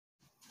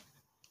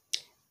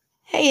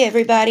Hey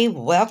everybody,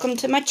 welcome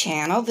to my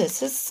channel.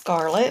 This is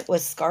Scarlett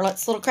with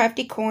Scarlett's Little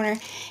Crafty Corner,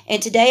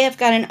 and today I've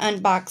got an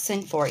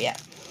unboxing for you.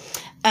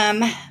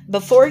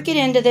 Before we get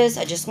into this,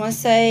 I just want to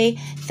say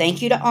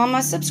thank you to all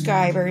my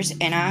subscribers,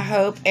 and I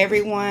hope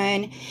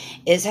everyone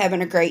is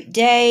having a great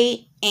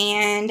day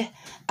and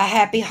a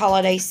happy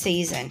holiday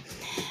season.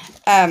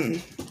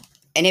 And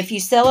if you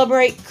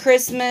celebrate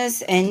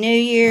Christmas and New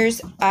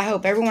Year's, I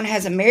hope everyone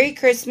has a Merry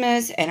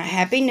Christmas and a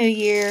Happy New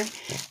Year.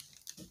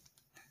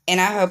 And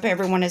I hope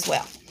everyone is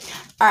well.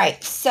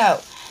 Alright,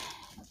 so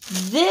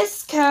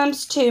this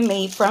comes to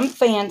me from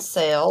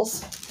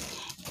Fansells.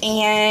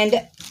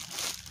 And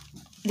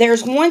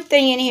there's one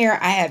thing in here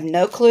I have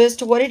no clue as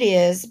to what it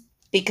is,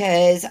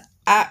 because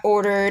I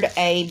ordered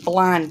a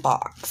blind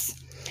box.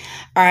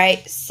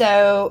 Alright,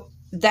 so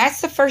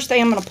that's the first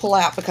thing I'm going to pull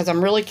out because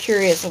I'm really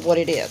curious of what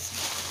it is.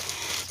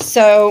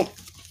 So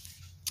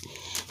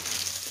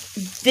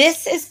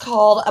this is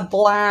called a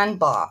blind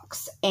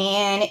box,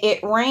 and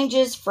it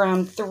ranges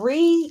from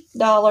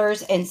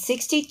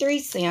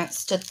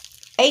 $3.63 to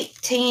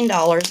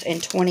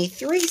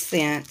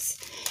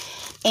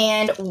 $18.23.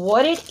 And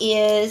what it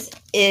is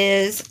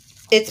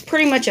it's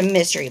pretty much a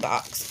mystery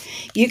box.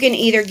 You can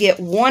either get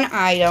one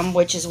item,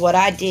 which is what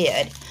I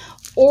did,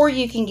 or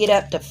you can get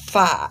up to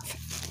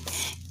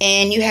 5.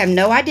 And you have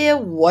no idea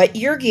what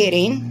you're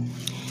getting.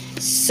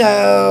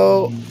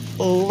 So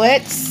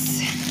let's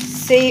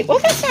see. Well,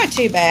 that's not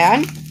too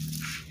bad.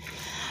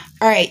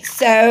 Alright,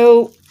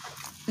 so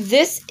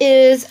this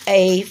is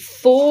a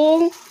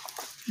full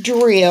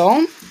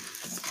drill,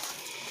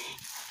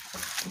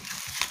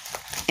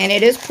 and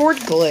it is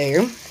poured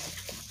glue,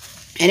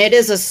 and it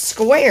is a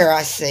square,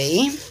 I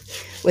see,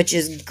 which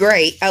is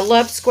great. I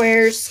love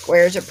squares.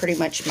 Squares are pretty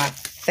much my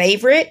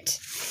favorite.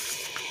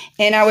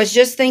 And I was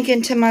just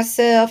thinking to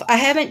myself, I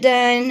haven't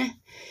done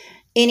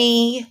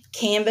any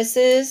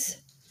canvases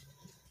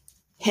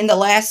in the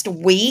last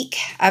week.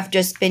 I've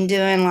just been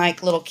doing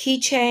like little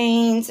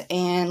keychains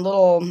and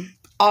little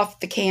off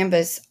the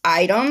canvas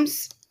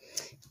items.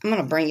 I'm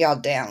going to bring y'all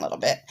down a little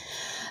bit.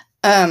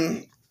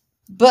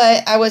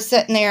 But I was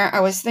sitting there, I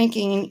was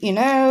thinking, you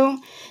know,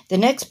 the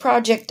next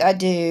project I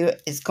do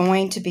is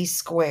going to be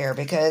square,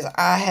 because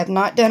I have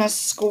not done a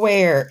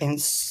square in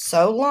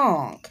so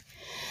long.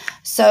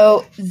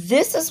 So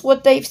this is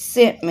what they've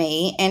sent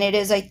me, and it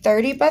is a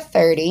 30 by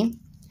 30.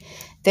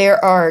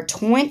 There are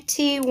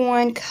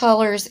 21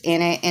 colors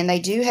in it, and they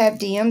do have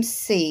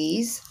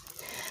DMCs,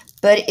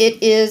 but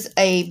it is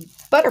a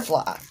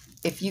butterfly,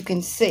 if you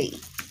can see.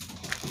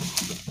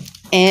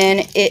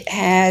 And it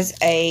has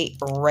a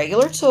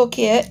regular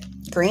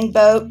toolkit, green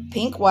boat,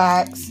 pink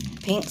wax,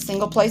 pink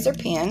single placer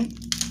pen.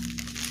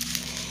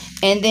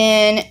 And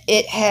then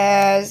it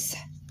has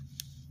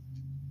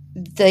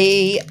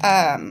the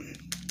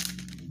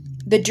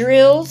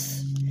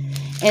drills,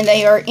 and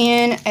they are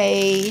in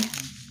a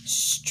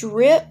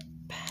strip.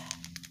 I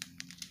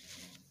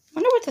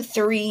wonder what the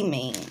 3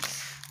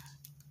 means.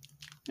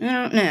 I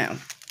don't know.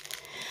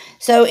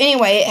 So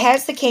anyway, it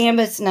has the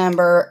canvas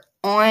number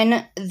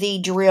on the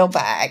drill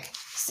bag,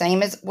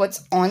 same as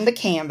what's on the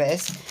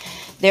canvas.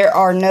 There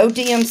are no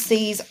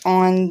DMCs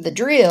on the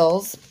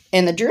drills,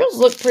 and the drills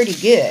look pretty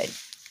good,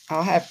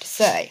 I'll have to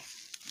say.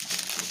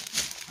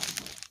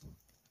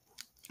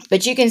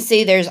 But you can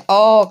see there's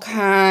all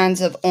kinds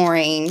of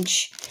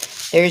orange.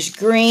 There's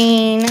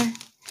green.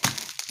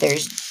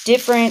 There's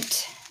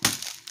different,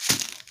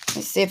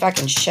 let's see if I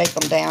can shake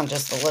them down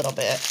just a little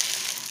bit.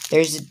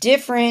 There's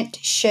different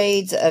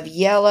shades of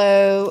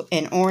yellow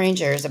and orange.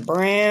 There's a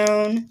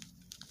brown,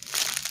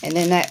 and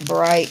then that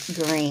bright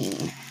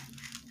green.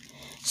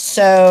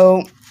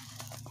 So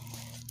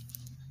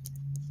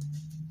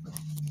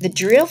the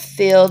drill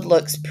field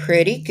looks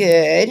pretty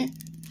good.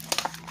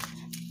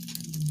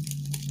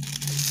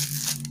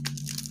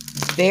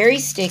 Very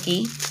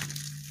sticky.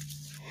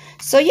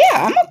 So yeah,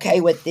 I'm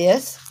okay with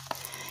this.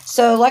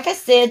 So like I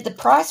said, the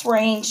price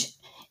range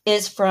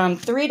is from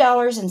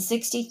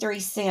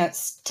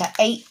 $3.63 to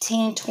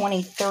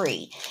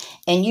 $18.23.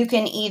 And you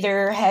can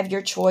either have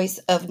your choice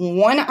of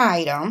one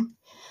item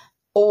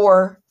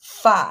or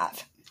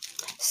 5.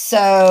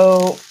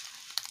 So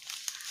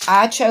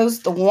I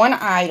chose the one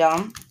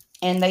item,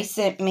 and they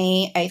sent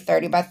me a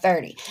 30 by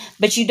 30.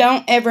 But you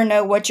don't ever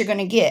know what you're going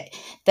to get.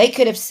 They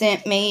could have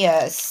sent me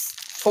a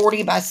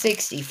 40 by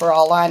 60 for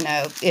all I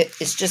know.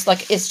 It's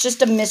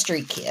just a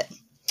mystery kit.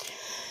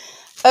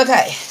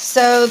 Okay,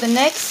 so the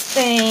next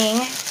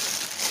thing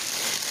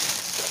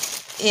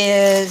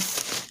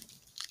is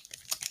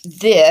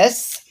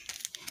this.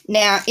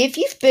 Now, if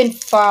you've been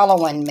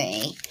following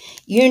me,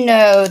 you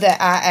know that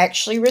I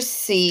actually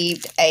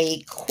received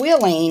a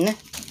quilling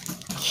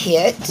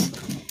kit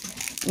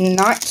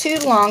not too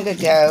long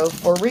ago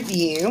for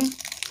review.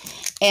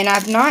 And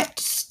I've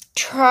not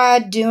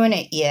tried doing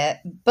it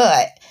yet,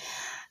 but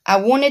I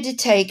wanted to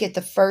take it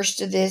the first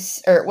of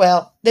this,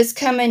 this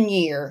coming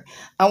year.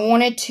 I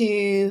wanted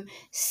to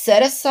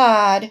set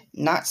aside,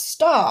 not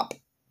stop,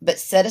 but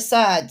set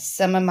aside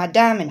some of my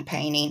diamond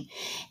painting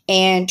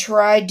and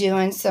try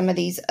doing some of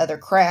these other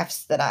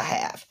crafts that I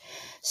have.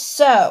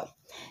 So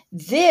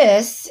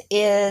This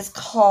is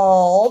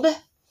called,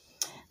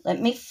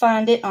 let me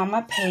find it on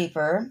my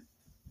paper.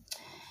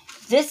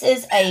 This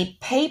is a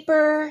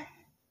paper,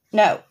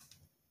 no.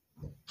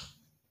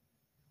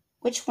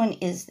 Which one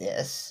is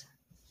this?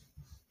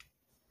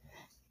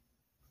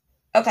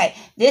 Okay,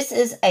 this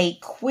is a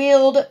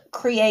Quilled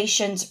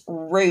Creations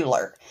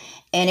ruler,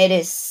 and it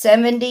is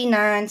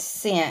 79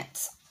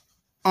 cents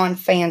on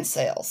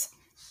Fansells.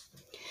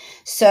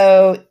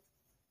 So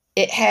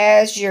it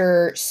has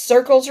your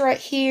circles right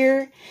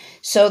here,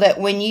 so that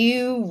when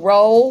you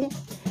roll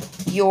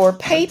your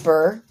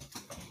paper,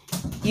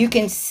 you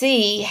can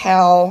see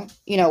how,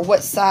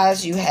 what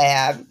size you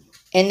have.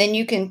 And then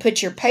you can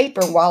put your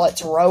paper while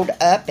it's rolled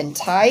up and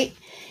tight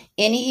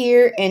in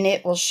here, and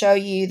it will show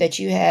you that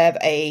you have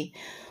a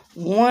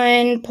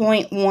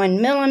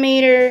 1.1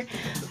 millimeter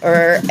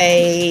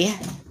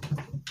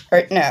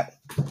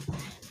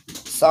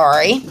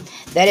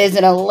that is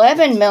an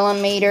 11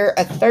 millimeter,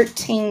 a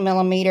 13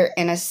 millimeter,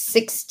 and a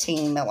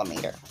 16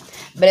 millimeter.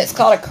 But it's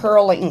called a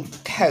curling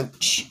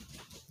coach.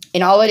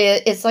 And all it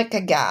is, it's like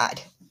a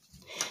guide.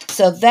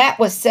 So that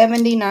was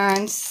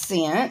 79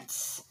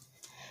 cents.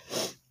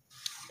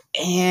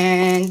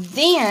 And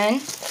then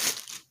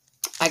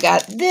I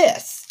got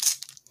this.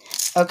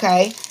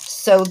 Okay,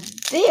 so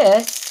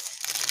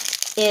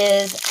this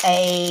is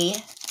a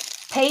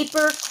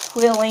paper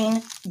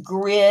quilling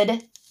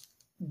grid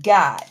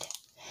guide.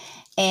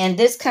 And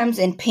this comes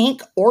in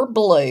pink or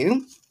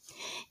blue.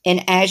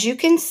 And as you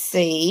can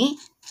see,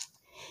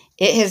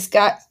 it has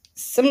got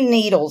some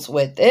needles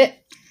with it.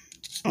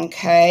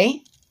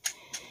 Okay.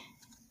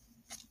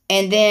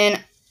 And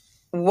then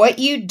what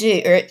you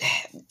do,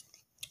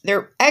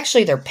 they're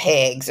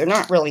pegs. They're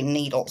not really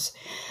needles.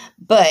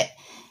 But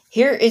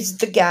here is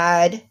the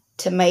guide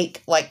to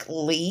make like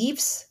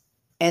leaves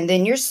and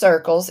then your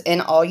circles.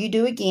 And all you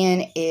do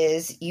again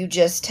is you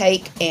just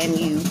take and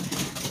you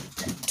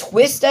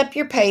twist up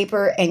your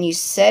paper and you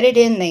set it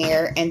in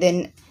there, and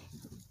then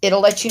it'll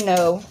let you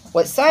know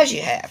what size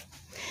you have.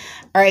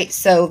 All right,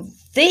 so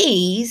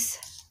these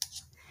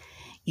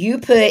you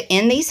put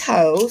in these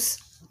holes,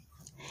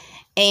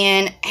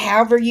 and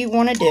however you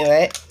want to do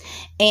it,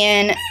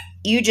 and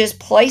you just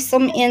place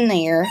them in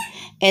there,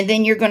 and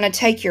then you're going to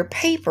take your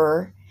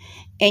paper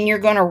and you're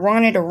going to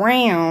run it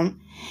around,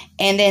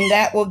 and then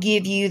that will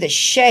give you the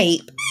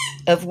shape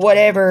of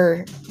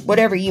whatever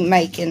you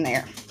make in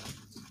there.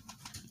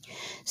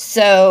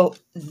 So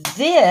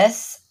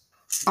this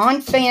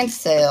on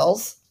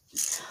Fansells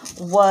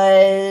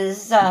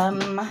was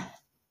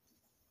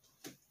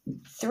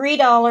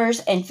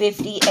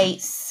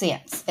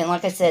 $3.58. And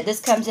like I said, this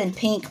comes in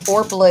pink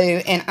or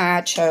blue, and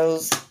I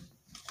chose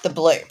the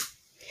blue.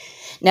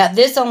 Now,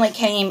 this only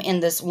came in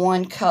this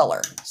one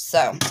color. So,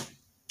 all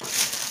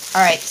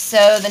right.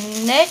 So,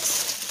 the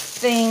next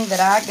thing that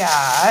I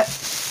got,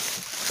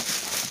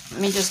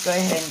 let me just go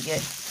ahead and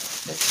get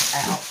this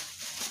out.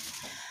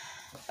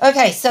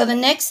 Okay, so the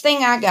next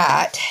thing I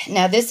got,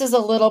 now this is a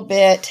little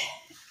bit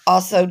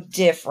also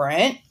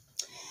different,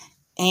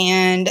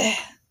 and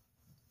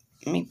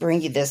let me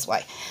bring you this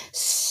way.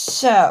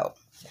 So,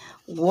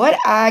 what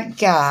I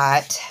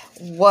got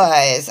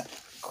was,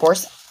 of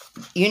course,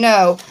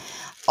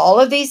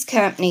 all of these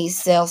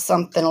companies sell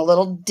something a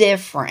little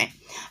different.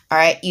 All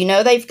right,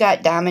 they've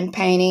got diamond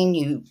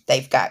painting,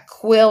 they've got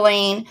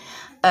quilling,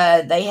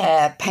 they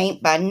have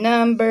paint by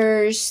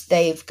numbers,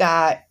 they've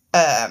got,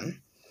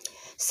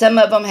 some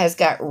of them has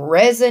got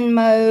resin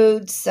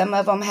modes, some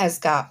of them has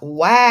got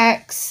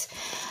wax.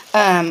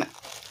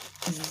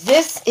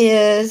 This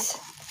is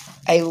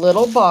a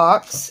little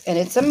box, and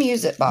it's a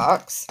music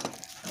box,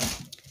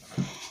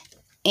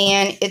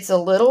 and it's a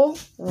little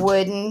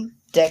wooden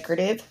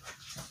decorative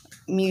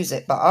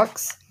music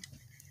box,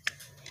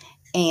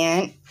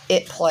 and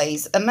it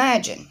plays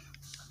Imagine.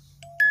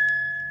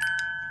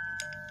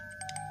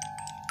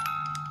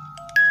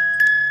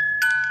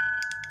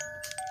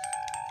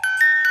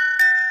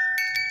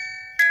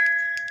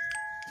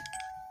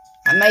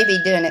 I may be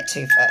doing it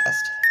too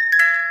fast.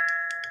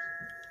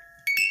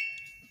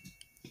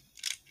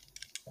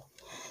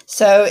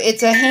 So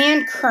it's a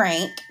hand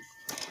crank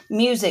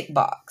music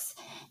box,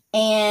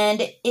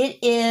 and it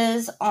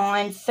is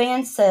on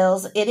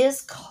Fansells. It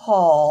is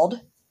called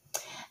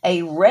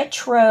a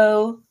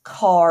retro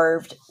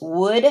carved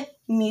wood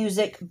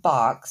music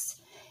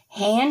box,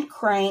 hand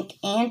crank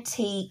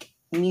antique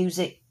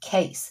music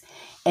case.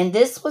 And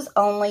this was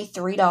only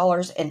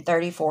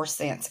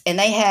 $3.34. And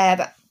they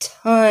have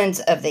tons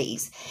of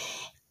these.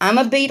 I'm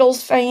a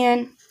Beatles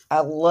fan.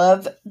 I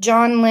love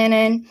John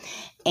Lennon.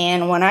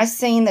 And when I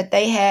seen that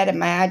they had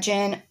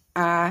Imagine,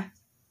 I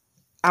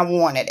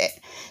wanted it.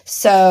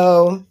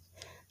 So,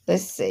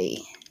 let's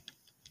see.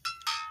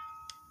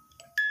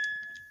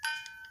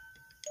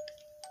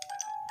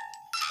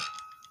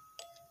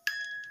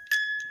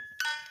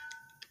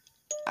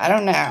 I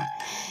don't know.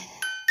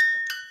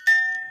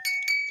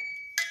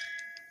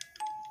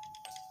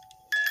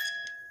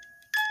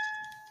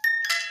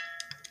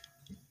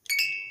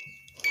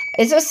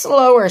 It's a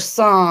slower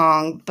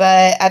song,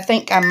 but I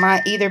think I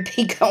might either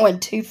be going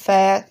too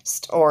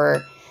fast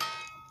or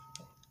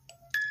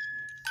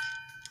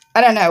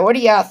I don't know. What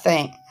do y'all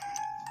think?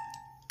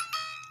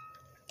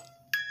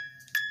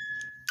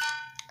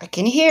 I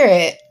can hear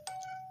it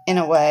in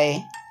a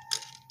way.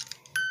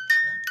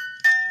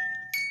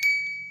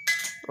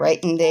 Right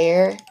in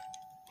there.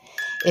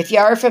 If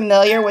y'all are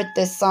familiar with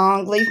this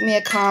song, leave me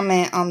a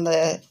comment on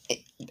the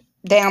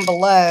down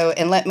below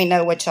and let me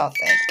know what y'all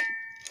think.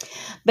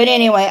 But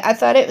anyway, I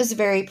thought it was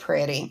very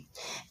pretty.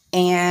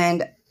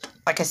 And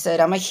like I said,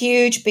 I'm a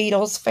huge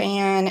Beatles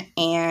fan.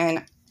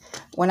 And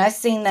when I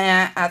seen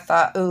that, I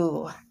thought,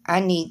 ooh, I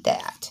need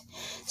that.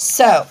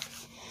 So,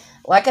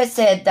 like I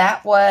said,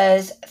 that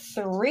was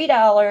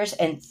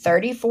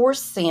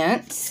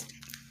 $3.34.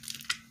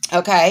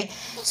 Okay,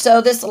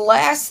 so this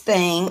last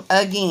thing,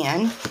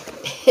 again,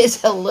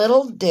 is a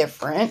little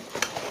different.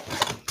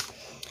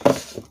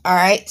 All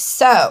right,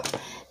 so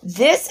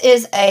this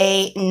is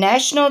a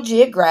National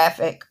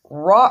Geographic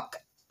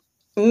Rock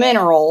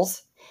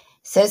Minerals.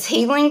 It says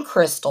Healing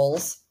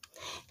Crystals.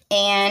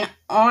 And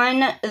on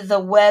the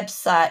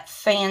website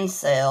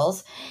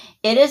Fansells,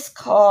 it is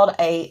called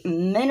a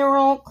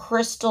Mineral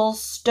Crystal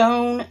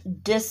Stone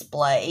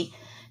Display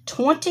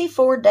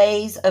 24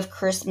 Days of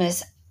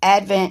Christmas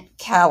Advent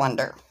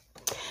Calendar.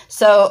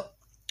 So,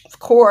 of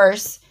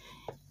course,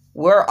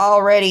 we're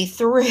already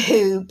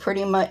through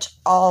pretty much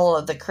all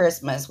of the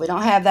Christmas. We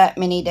don't have that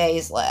many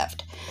days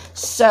left.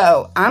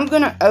 So, I'm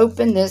going to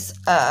open this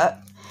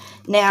up.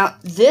 Now,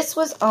 this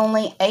was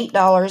only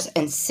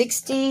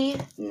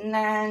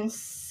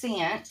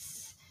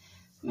 $8.69.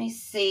 Let me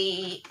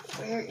see.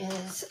 Where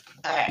is...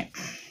 All right.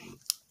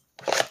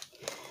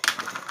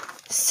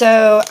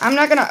 So, I'm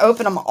not going to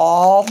open them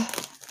all.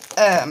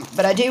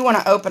 But I do want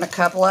to open a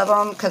couple of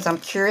them because I'm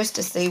curious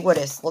to see what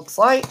it looks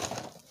like.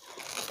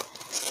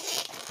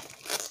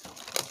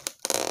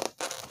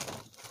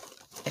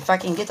 If I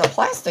can get the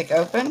plastic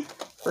open.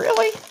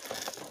 Really?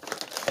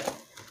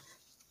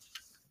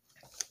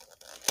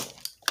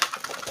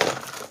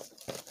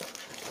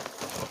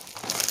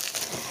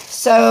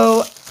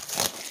 So,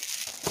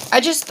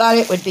 I just thought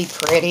it would be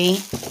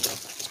pretty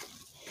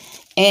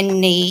and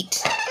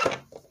neat.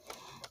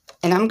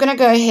 And I'm going to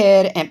go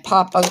ahead and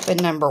pop open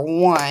number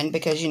 1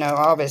 because, you know,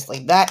 obviously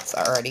that's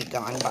already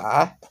gone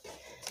by.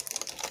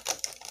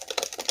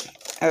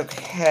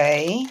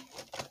 Okay.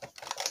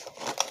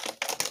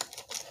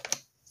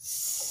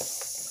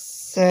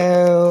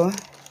 So,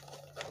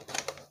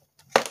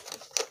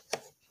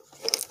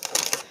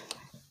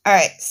 all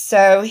right.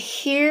 So,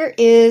 here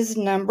is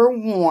number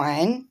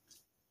 1.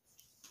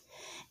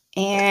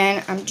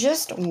 And I'm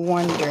just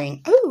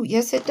wondering. Oh,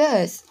 yes, it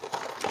does.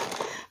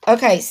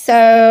 Okay,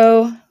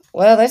 so...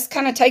 well, this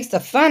kind of takes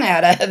the fun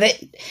out of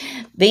it,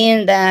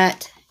 being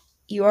that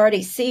you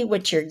already see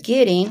what you're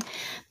getting.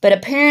 But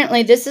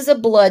apparently this is a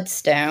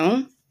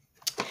bloodstone.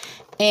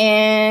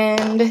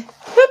 And,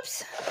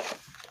 whoops.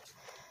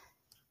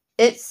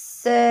 It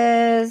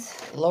says,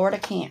 Lord, I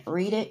can't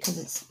read it because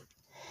it's...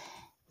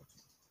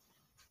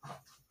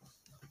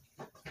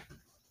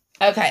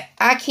 okay,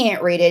 I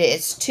can't read it.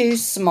 It's too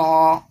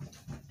small.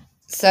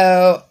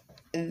 So,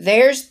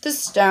 there's the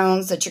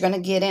stones that you're going to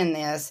get in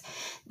this.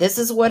 This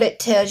is what it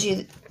tells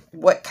you,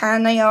 what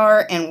kind they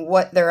are and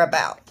what they're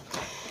about.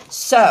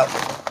 So,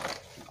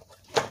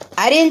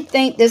 I didn't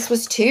think this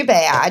was too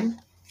bad.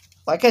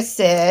 Like I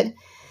said,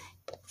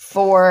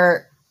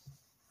 for...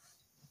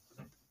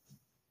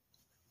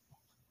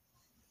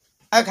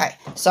 okay,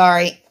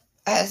 sorry.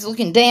 I was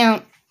looking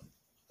down.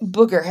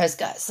 Booger has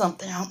got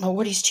something. I don't know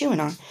what he's chewing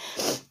on.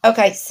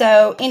 Okay,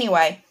 so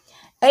anyway,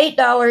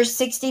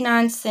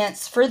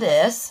 $8.69 for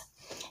this.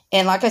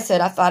 And like I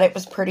said, I thought it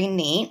was pretty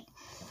neat.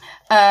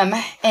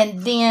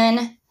 And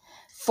then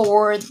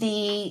for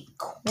the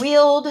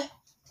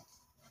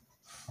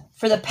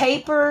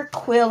paper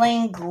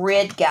quilling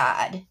grid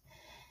guide,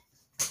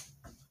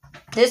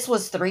 this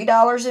was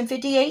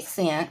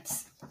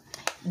 $3.58.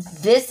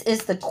 This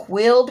is the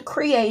Quilled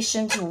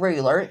Creations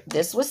ruler.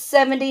 This was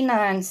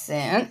 79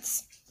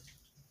 cents.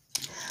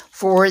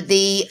 For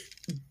the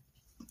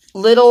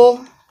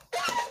little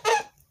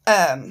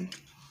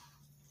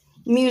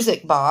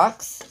music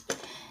box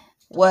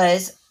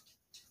was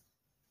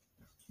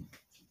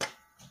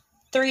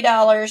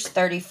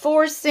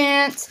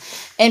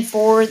 $3.34. And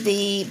for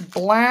the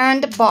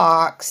blind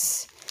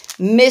box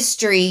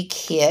mystery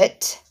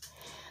kit,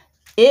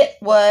 it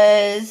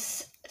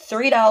was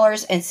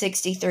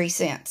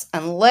 $3.63.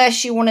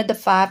 Unless you wanted the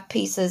 5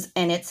 pieces,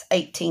 and it's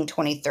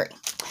 $18.23.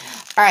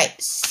 All right,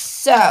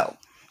 so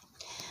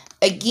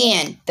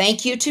again,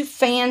 thank you to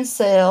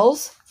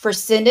Fansells for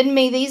sending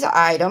me these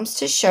items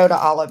to show to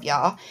all of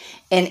y'all.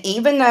 And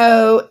even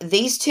though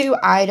these 2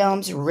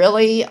 items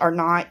really are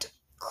not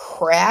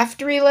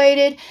craft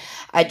related,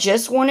 I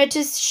just wanted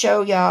to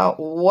show y'all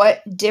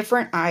what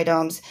different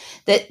items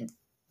that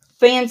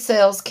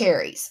Fansells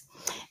carries.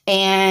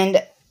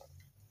 And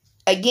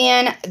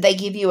again, they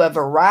give you a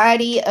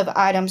variety of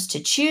items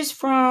to choose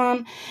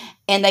from.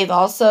 And they've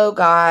also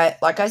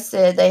got, like I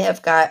said, they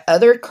have got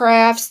other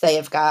crafts. They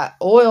have got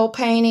oil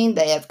painting.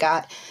 They have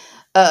got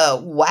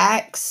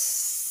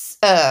wax,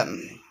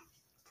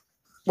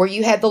 where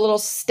you had the little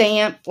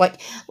stamp, like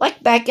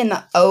back in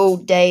the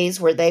old days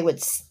where they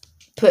would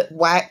put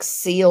wax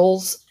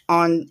seals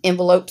on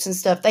envelopes and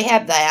stuff. They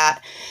have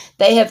that.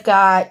 They have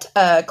got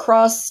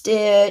cross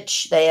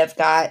stitch. They have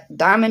got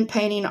diamond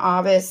painting,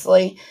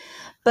 obviously.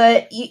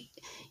 But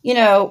you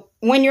know,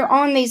 when you're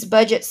on these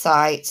budget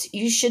sites,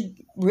 you should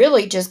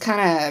really just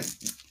kind of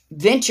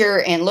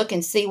venture and look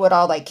and see what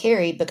all they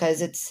carry,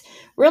 because it's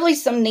really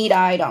some neat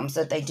items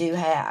that they do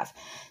have.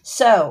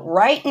 So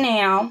right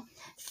now,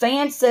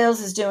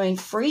 Fansells is doing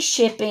free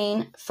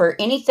shipping for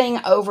anything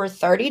over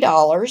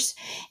 $30,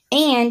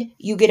 and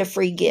you get a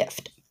free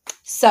gift.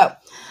 So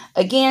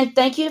again,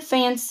 thank you to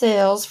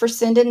Fansells for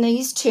sending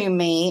these to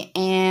me,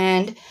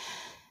 and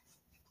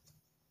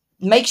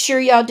make sure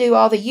y'all do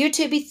all the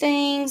YouTubey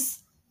things.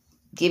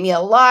 Give me a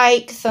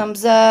like,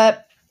 thumbs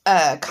up,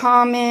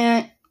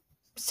 comment,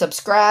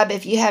 subscribe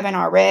if you haven't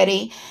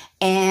already.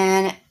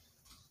 And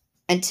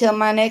until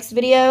my next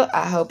video,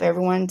 I hope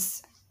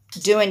everyone's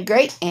doing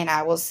great, and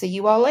I will see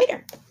you all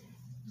later.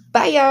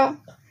 Bye, y'all.